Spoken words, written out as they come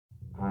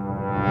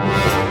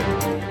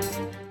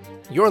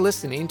You're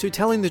listening to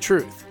Telling the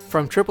Truth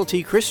from Triple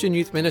T Christian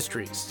Youth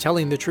Ministries,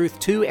 telling the truth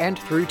to and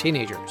through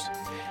teenagers.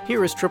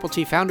 Here is Triple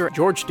T founder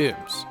George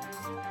Dooms.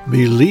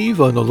 Believe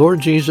on the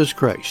Lord Jesus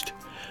Christ.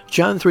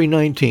 John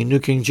 3:19, New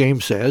King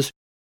James says,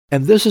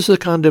 "And this is the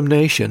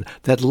condemnation,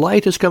 that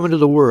light has come into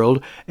the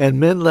world, and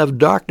men loved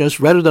darkness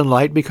rather than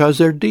light because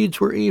their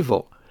deeds were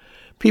evil."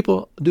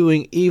 People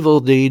doing evil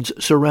deeds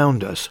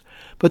surround us,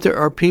 but there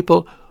are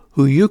people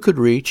who you could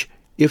reach,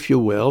 if you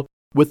will,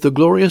 with the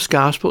glorious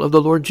gospel of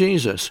the Lord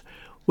Jesus.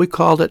 We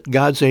call it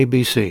God's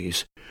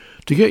ABCs.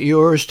 To get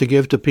yours to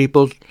give to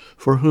people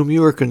for whom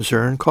you are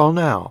concerned, call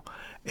now,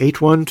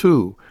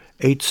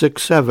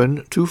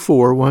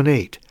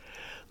 812-867-2418.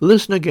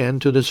 Listen again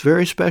to this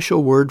very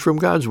special word from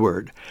God's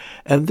Word.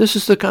 "And this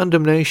is the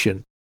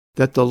condemnation,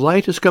 that the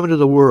light has come into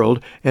the world,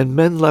 and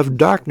men loved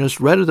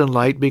darkness rather than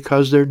light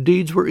because their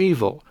deeds were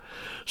evil."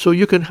 So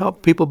you can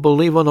help people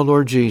believe on the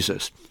Lord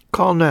Jesus.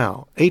 Call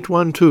now,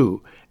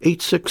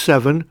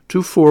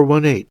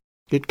 812-867-2418.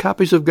 Get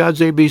copies of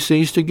God's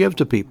ABCs to give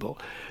to people.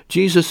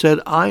 Jesus said,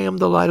 "I am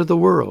the light of the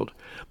world."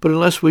 But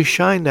unless we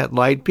shine that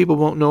light, people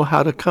won't know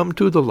how to come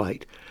to the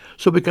light.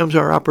 So it becomes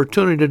our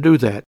opportunity to do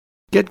that.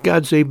 Get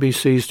God's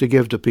ABCs to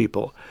give to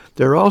people.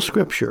 They're all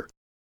Scripture.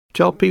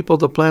 Tell people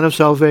the plan of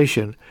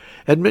salvation.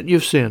 Admit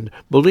you've sinned.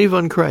 Believe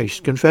on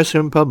Christ. Confess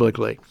Him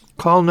publicly.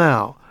 Call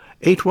now,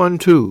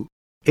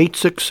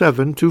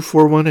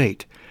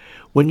 812-867-2418.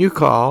 When you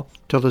call,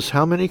 tell us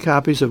how many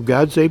copies of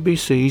God's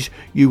ABCs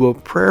you will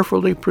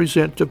prayerfully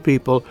present to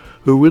people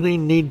who really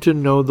need to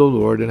know the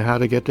Lord and how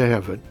to get to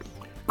heaven.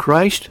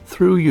 Christ,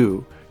 through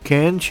you,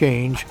 can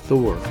change the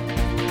world.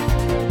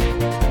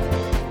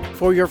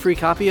 For your free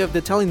copy of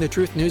the Telling the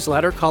Truth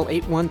newsletter, call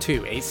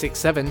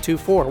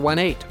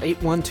 812-867-2418,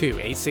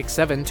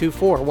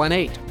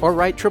 812-867-2418, or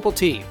write Triple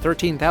T,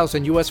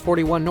 13,000 U.S.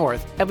 41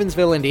 North,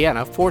 Evansville,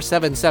 Indiana,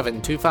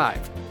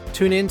 47725.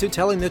 Tune in to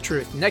Telling the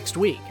Truth next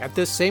week at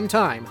this same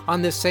time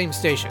on this same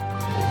station.